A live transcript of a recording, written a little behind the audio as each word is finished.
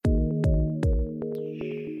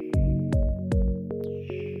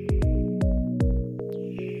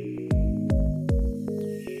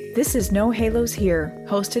This is No Halos Here,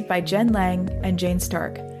 hosted by Jen Lang and Jane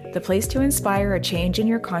Stark, the place to inspire a change in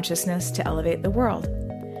your consciousness to elevate the world.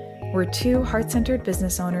 We're two heart-centered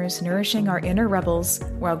business owners nourishing our inner rebels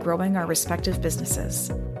while growing our respective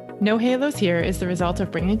businesses. No Halos Here is the result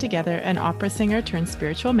of bringing together an opera singer turned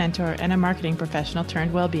spiritual mentor and a marketing professional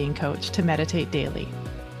turned well-being coach to meditate daily.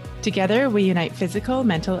 Together, we unite physical,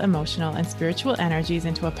 mental, emotional, and spiritual energies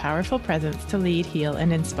into a powerful presence to lead, heal,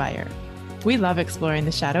 and inspire. We love exploring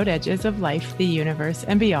the shadowed edges of life, the universe,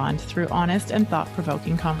 and beyond through honest and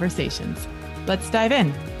thought-provoking conversations. Let's dive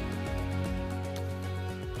in.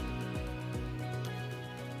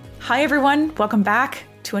 Hi, everyone. Welcome back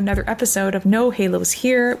to another episode of No Halos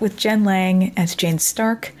Here with Jen Lang and Jane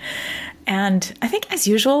Stark. And I think, as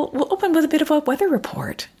usual, we'll open with a bit of a weather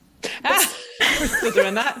report. We're still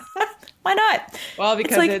doing that? Why not? Well,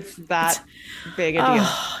 because it's that big a deal.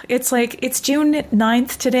 It's June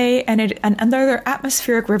 9th today, and another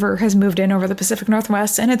atmospheric river has moved in over the Pacific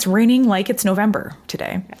Northwest, and it's raining like it's November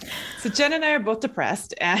today. So Jen and I are both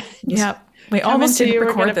depressed, and we almost didn't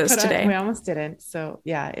record this today. We almost didn't. So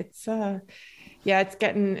it's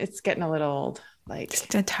getting a little old. Like, it's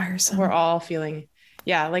tiresome. We're all feeling.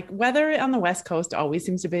 Yeah, like weather on the West Coast always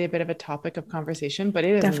seems to be a bit of a topic of conversation, but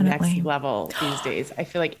it is Definitely. Next level these days. I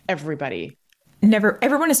feel like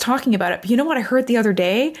everyone is talking about it. But you know what I heard the other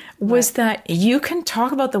day was that you can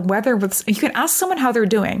talk about the weather you can ask someone how they're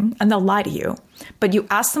doing and they'll lie to you, but you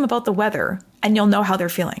ask them about the weather and you'll know how they're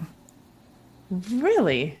feeling.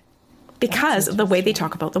 Really? Because of the way they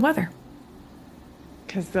talk about the weather.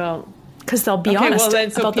 Because they'll be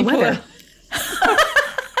honest about the weather.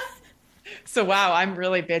 So, wow, I'm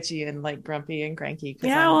really bitchy and like grumpy and cranky.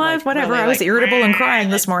 Whatever. Really, I was irritable and crying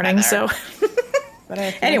this morning. So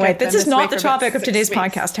anyway, this is not the topic of today's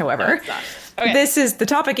podcast, however. Okay. The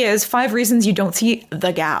topic is 5 reasons you don't see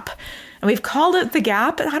the gap. And we've called it the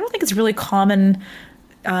gap. I don't think it's really common.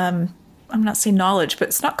 I'm not saying knowledge, but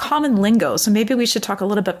it's not common lingo. So maybe we should talk a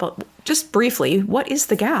little bit about, just briefly, what is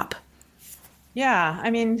the gap? Yeah,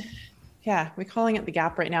 we're calling it the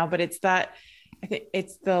gap right now, but it's that. I think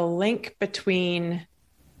it's the link between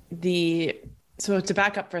so to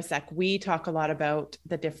back up for a sec, we talk a lot about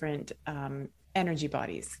the different energy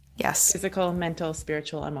bodies. Yes. Physical, mental,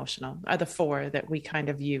 spiritual, emotional are the 4 that we kind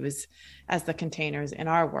of use as the containers in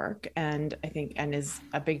our work. And I think, and is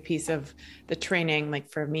a big piece of the training, like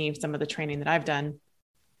for me, some of the training that I've done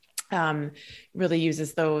really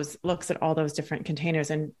looks at all those different containers.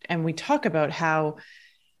 And we talk about how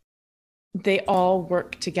they all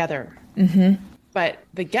work together. Mm-hmm. But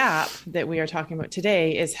the gap that we are talking about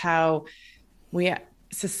today is how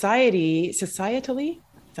societally, is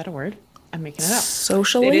that a word? I'm making it up.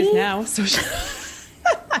 Socially? It is now.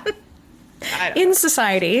 In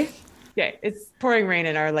society. Yeah, it's pouring rain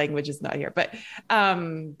and our language is not here. But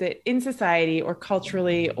that in society or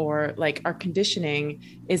culturally or like our conditioning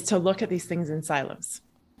is to look at these things in silos.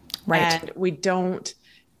 Right. And we don't.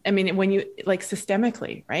 When you like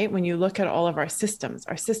systemically, right? When you look at all of our systems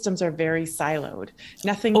are very siloed.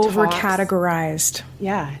 Nothing over categorized.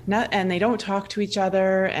 Yeah. And they don't talk to each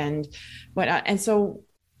other and whatnot. And so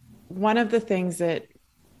one of the things that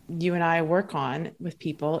you and I work on with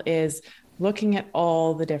people is looking at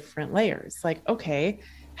all the different layers. Like, okay,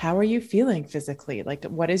 how are you feeling physically? Like,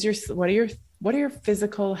 what are your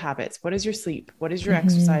physical habits? What is your sleep? What is your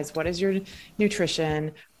exercise? What is your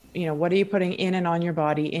nutrition? What are you putting in and on your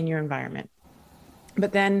body, in your environment?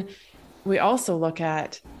 But then we also look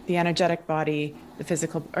at the energetic body,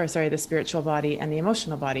 the spiritual body and the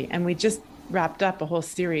emotional body. And we just wrapped up a whole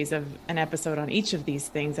series of an episode on each of these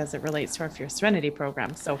things as it relates to our Fierce Serenity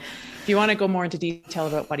program. So if you want to go more into detail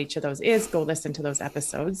about what each of those is, go listen to those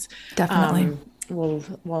episodes. Definitely. We'll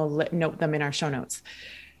note them in our show notes.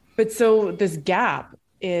 But so this gap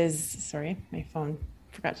is, sorry, my phone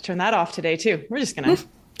forgot to turn that off today too. We're just going to...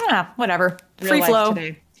 whatever. Free flow.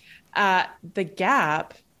 Today. The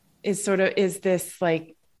gap is this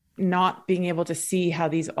like not being able to see how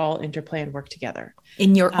these all interplay and work together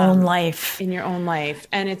in your own life.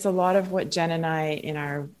 And it's a lot of what Jen and I in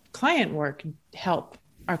our client work help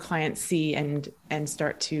our clients see and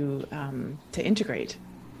start to integrate.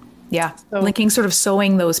 Yeah. So,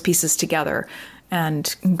 sewing those pieces together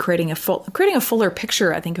and creating a fuller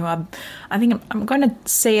picture. I think I'm going to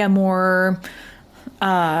say a more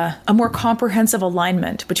comprehensive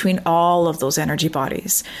alignment between all of those energy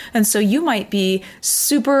bodies. And so you might be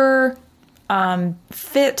super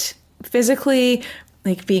fit physically,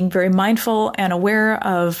 like being very mindful and aware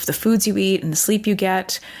of the foods you eat and the sleep you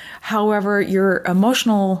get. However, your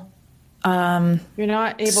emotional you're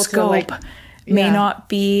not able scope to may not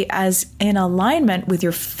be as in alignment with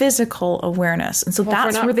your physical awareness. And so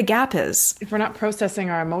that's where the gap is. If we're not processing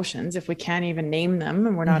our emotions, if we can't even name them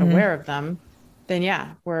and we're not aware of them, then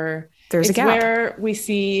there's a gap. Where we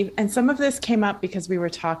see, and some of this came up because we were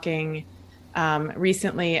talking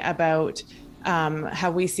recently about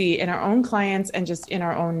how we see in our own clients and just in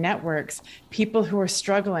our own networks, people who are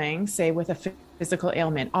struggling, say with a physical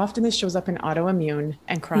ailment. Often this shows up in autoimmune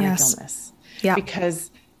and chronic illness. Yeah.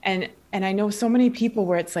 Because, and I know so many people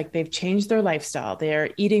where it's like they've changed their lifestyle, they're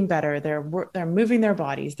eating better, they're moving their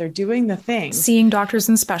bodies, they're doing the things. Seeing doctors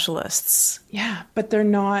and specialists. Yeah, but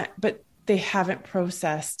they haven't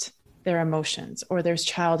processed their emotions, or there's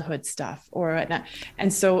childhood stuff,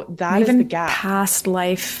 and so that is the gap. Past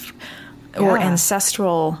life or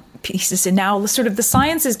ancestral pieces. And now sort of the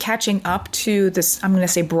science is catching up to this, I'm going to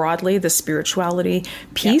say broadly, the spirituality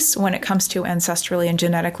piece when it comes to ancestrally and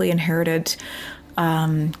genetically inherited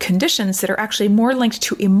conditions that are actually more linked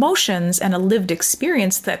to emotions and a lived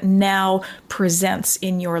experience that now presents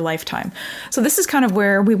in your lifetime. So this is kind of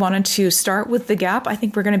where we wanted to start with the gap. I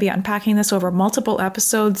think we're going to be unpacking this over multiple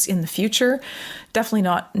episodes in the future. Definitely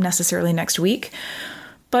not necessarily next week.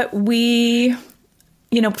 But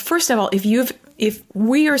first of all, if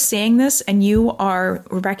we are saying this and you are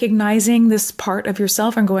recognizing this part of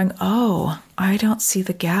yourself and going, oh, I don't see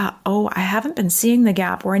the gap. Oh, I haven't been seeing the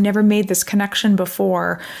gap, or I never made this connection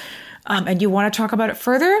before. And you want to talk about it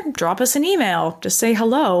further, drop us an email. Just say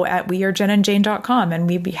hello at wearejenandjane.com and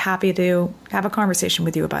we'd be happy to have a conversation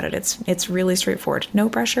with you about it. It's really straightforward. No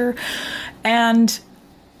pressure. And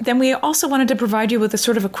then we also wanted to provide you with a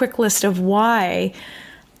sort of a quick list of why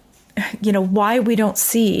we don't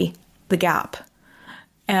see the gap.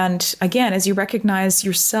 And again, as you recognize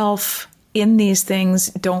yourself in these things,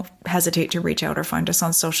 don't hesitate to reach out or find us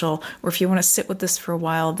on social. Or if you want to sit with this for a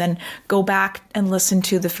while, then go back and listen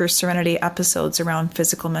to the first Serenity episodes around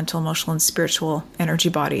physical, mental, emotional, and spiritual energy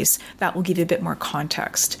bodies. That will give you a bit more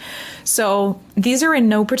context. So these are in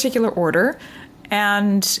no particular order.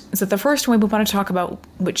 And so the first one we want to talk about,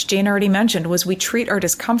 which Jane already mentioned, was we treat our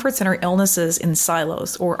discomforts and our illnesses in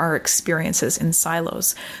silos, or our experiences in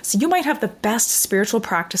silos. So you might have the best spiritual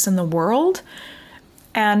practice in the world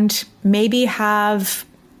and maybe have...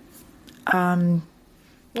 if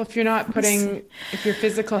your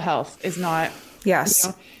physical health is not...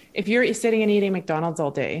 Yes. If you're sitting and eating McDonald's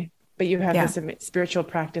all day, but you have this spiritual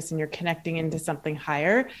practice and you're connecting into something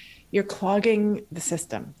higher, you're clogging the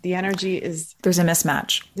system. The energy is... There's a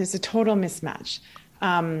mismatch. There's a total mismatch.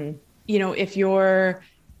 If you're,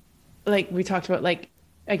 like we talked about, like,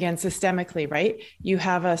 again, systemically, right? You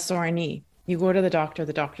have a sore knee. You go to the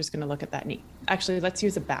doctor's going to look at that knee. Actually, let's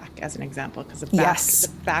use a back as an example, because the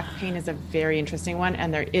back pain is a very interesting one.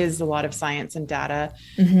 And there is a lot of science and data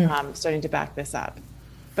starting to back this up.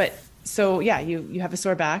 But so, you have a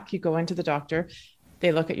sore back, you go into the doctor,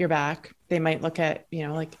 they look at your back. They might look at,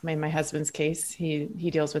 like in my husband's case, he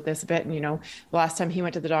deals with this a bit. And, the last time he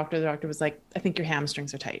went to the doctor was like, I think your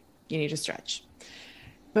hamstrings are tight. You need to stretch.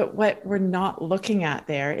 But what we're not looking at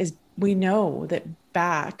there is, we know that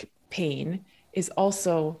back pain is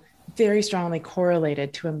also very strongly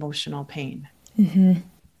correlated to emotional pain. Mm-hmm.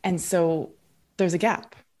 And so there's a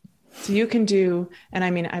gap. So you can do, and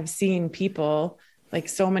I mean, I've seen people, like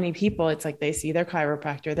so many people, it's like they see their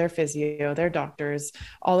chiropractor, their physio, their doctors,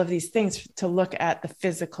 all of these things to look at the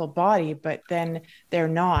physical body, but then they're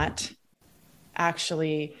not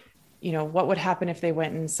actually, what would happen if they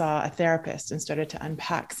went and saw a therapist and started to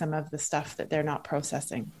unpack some of the stuff that they're not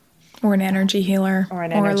processing. Or an energy healer, or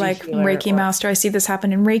like healer, Reiki master. I see this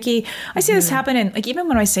happen in Reiki. I see this happen in, like, even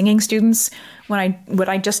when I was singing students, what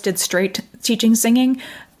I just did straight teaching singing,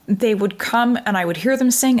 they would come and I would hear them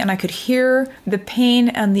sing and I could hear the pain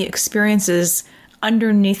and the experiences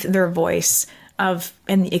underneath their voice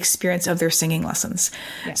and the experience of their singing lessons.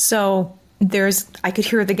 Yeah. So I could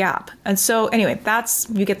hear the gap. And so anyway,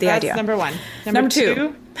 you get the idea. That's number one. Number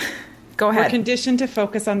two, go ahead. We're conditioned to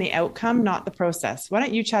focus on the outcome, not the process. Why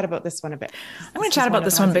don't you chat about this one a bit? I'm going to chat about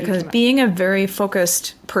this one because being a very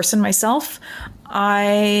focused person myself,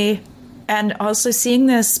 and also seeing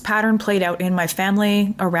this pattern played out in my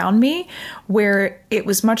family around me, where it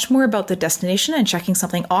was much more about the destination and checking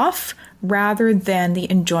something off rather than the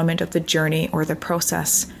enjoyment of the journey or the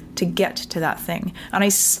process to get to that thing. And I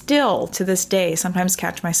still, to this day, sometimes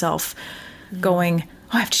catch myself going,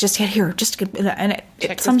 I have to just get here, and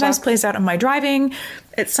it sometimes plays out in my driving.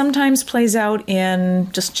 It sometimes plays out in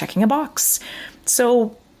just checking a box.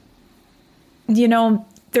 So,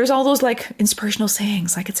 there's all those like inspirational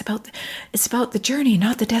sayings, like it's about the journey,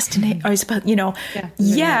 not the destination. Or it's about,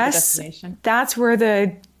 yes, that's where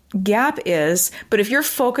the gap is. But if you're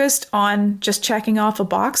focused on just checking off a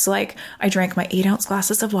box, like I drank my 8-ounce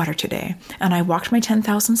glasses of water today and I walked my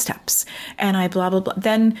 10,000 steps and I blah, blah, blah,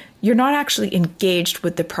 then you're not actually engaged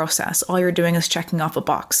with the process. All you're doing is checking off a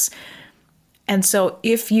box. And so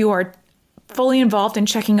if you are fully involved in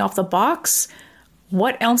checking off the box,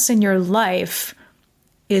 what else in your life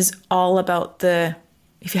is all about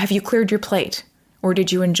have you cleared your plate, or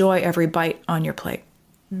did you enjoy every bite on your plate?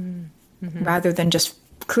 Mm-hmm. Rather than just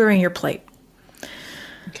clearing your plate.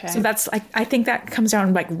 Okay. So that's, I think that comes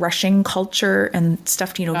down like rushing culture and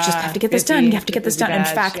stuff, just have to get this done. You have to get this done. And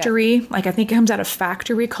factory, I think it comes out of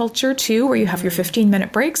factory culture too, where you have your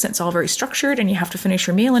 15-minute breaks and it's all very structured and you have to finish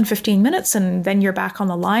your meal in 15 minutes and then you're back on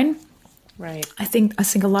the line. Right. I think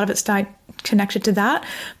a lot of it's connected to that,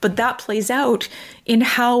 but that plays out in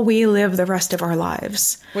how we live the rest of our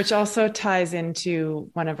lives. Which also ties into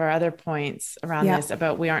one of our other points around this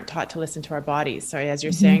about we aren't taught to listen to our bodies. Sorry, as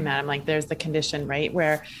you're saying that, I'm like, there's the condition, right?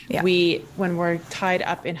 Where when we're tied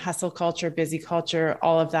up in hustle culture, busy culture,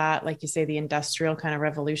 all of that, like you say, the industrial kind of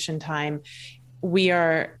revolution time,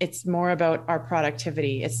 it's more about our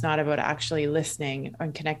productivity. It's not about actually listening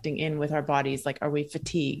and connecting in with our bodies. Like, are we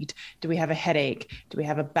fatigued? Do we have a headache? Do we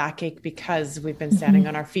have a backache because we've been standing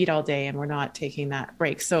on our feet all day and we're not taking that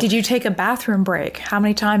break? So did you take a bathroom break? How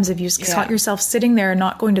many times have you caught yourself sitting there and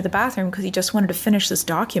not going to the bathroom because you just wanted to finish this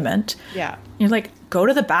document? Yeah. You're like, go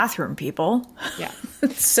to the bathroom, people. Yeah.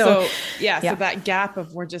 So that gap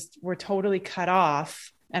of we're totally cut off.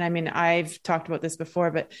 And I mean, I've talked about this before,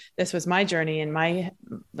 but this was my journey, and my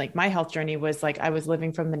health journey was like, I was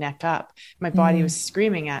living from the neck up. My body was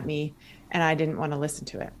screaming at me and I didn't want to listen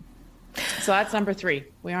to it. So that's number 3.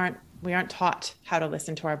 We aren't taught how to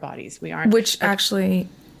listen to our bodies. We aren't,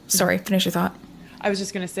 sorry, finish your thought. I was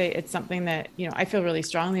just going to say, it's something that, I feel really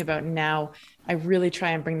strongly about. Now I really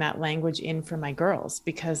try and bring that language in for my girls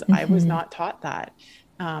because I was not taught that,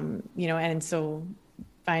 and so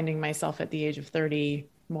finding myself at the age of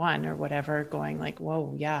 31 or whatever, going like,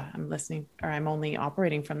 whoa, yeah, I'm listening, or I'm only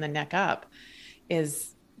operating from the neck up,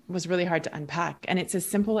 was really hard to unpack. And it's as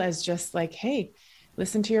simple as just like, hey,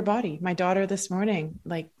 listen to your body. My daughter this morning,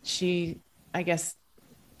 like she, I guess,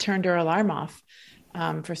 turned her alarm off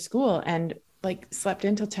for school and like slept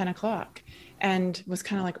until 10 o'clock and was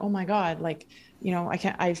kind of like, oh my God, like,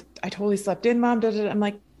 I totally slept in, Mom. I'm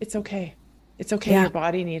like, it's okay. It's okay. Yeah. Your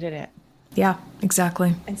body needed it. Yeah,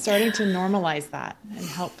 exactly. And starting to normalize that and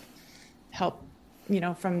help,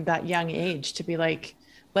 from that young age to be like,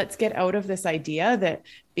 let's get out of this idea that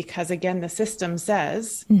because again, the system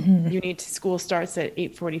says school starts at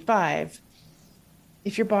 8:45.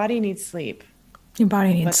 If your body needs sleep, your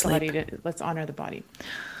body needs sleep. Let's honor the body.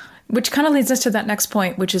 Which kind of leads us to that next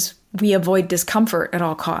point, which is we avoid discomfort at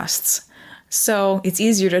all costs. So it's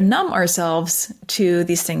easier to numb ourselves to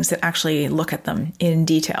these things that actually look at them in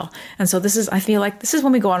detail. And so I feel like this is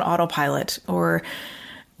when we go on autopilot, or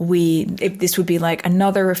this would be like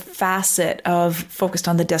another facet of focused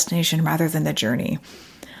on the destination rather than the journey.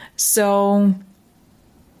 So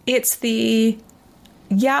it's so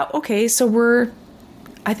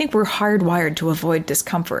I think we're hardwired to avoid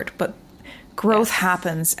discomfort, but growth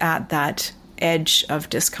happens at that edge of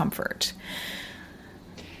discomfort.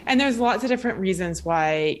 And there's lots of different reasons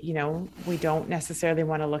why, we don't necessarily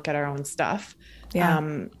want to look at our own stuff.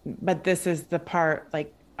 Yeah. But this is the part,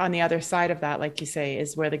 like on the other side of that, like you say,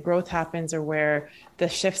 is where the growth happens or where the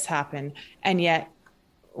shifts happen. And yet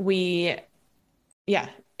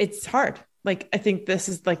it's hard. Like, I think this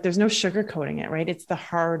is like, there's no sugarcoating it, right? It's the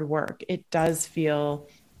hard work. It does feel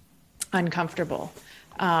uncomfortable.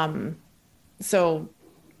 So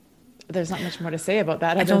there's not much more to say about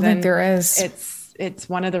that. I don't think there is. It's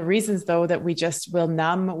one of the reasons though, that we just will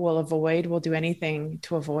numb, will avoid, will do anything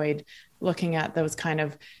to avoid looking at those kind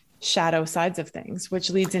of shadow sides of things,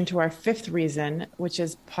 which leads into our 5th reason, which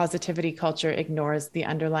is positivity culture ignores the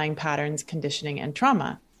underlying patterns, conditioning, and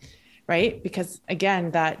trauma, right? Because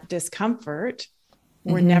again, that discomfort,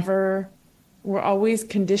 we're always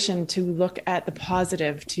conditioned to look at the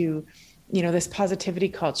positive, to this positivity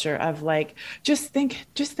culture of like, just think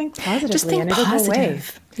positively and it'll go away.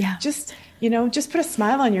 Yeah. Just put a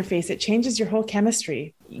smile on your face. It changes your whole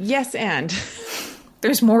chemistry. Yes. And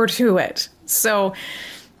there's more to it. So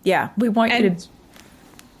yeah, we want you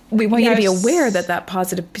to be aware that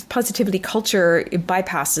positivity culture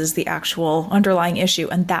bypasses the actual underlying issue.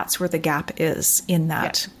 And that's where the gap is in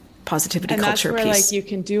that positivity culture piece. And that's where like you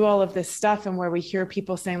can do all of this stuff, and where we hear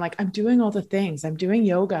people saying like, I'm doing all the things, I'm doing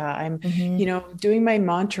yoga, I'm, doing my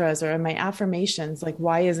mantras or my affirmations. Like,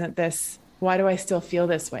 why do I still feel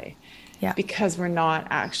this way? because we're not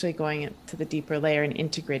actually going to the deeper layer and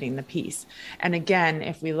integrating the piece. And again,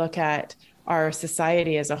 if we look at our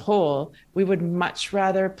society as a whole, we would much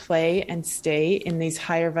rather play and stay in these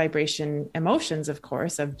higher vibration emotions, of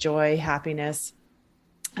course, of joy, happiness,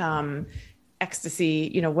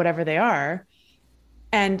 ecstasy, whatever they are.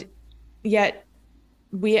 And yet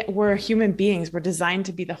we're human beings. We're designed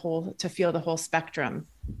to be to feel the whole spectrum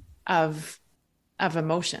of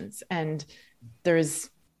emotions. And there's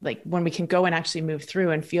when we can go and actually move through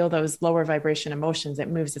and feel those lower vibration emotions, it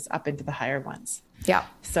moves us up into the higher ones. Yeah.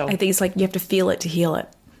 So I think it's you have to feel it to heal it.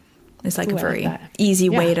 It's a very easy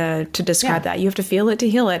way to describe that. You have to feel it to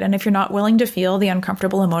heal it. And if you're not willing to feel the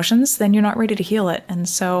uncomfortable emotions, then you're not ready to heal it. And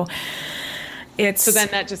so so then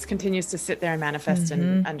that just continues to sit there and manifest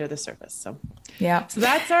under the surface. So So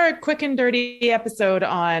that's our quick and dirty episode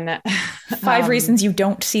on 5 reasons you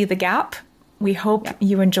don't see the gap. We hope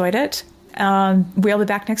you enjoyed it. We'll be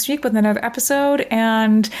back next week with another episode,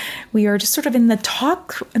 and we are just sort of in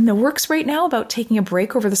the works right now about taking a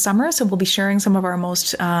break over the summer. So we'll be sharing some of our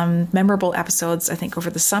most memorable episodes, I think, over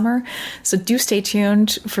the summer. So do stay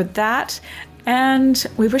tuned for that. And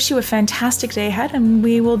we wish you a fantastic day ahead, and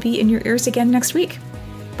we will be in your ears again next week.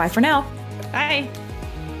 Bye for now. Bye.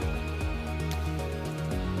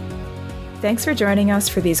 Thanks for joining us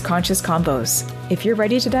for these conscious combos. If you're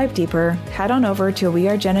ready to dive deeper, head on over to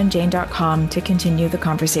wearejenandjane.com to continue the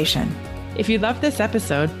conversation. If you loved this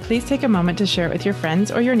episode, please take a moment to share it with your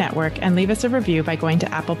friends or your network and leave us a review by going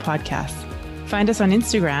to Apple Podcasts. Find us on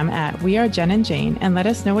Instagram at wearejenandjane and let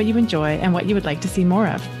us know what you enjoy and what you would like to see more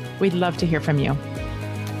of. We'd love to hear from you.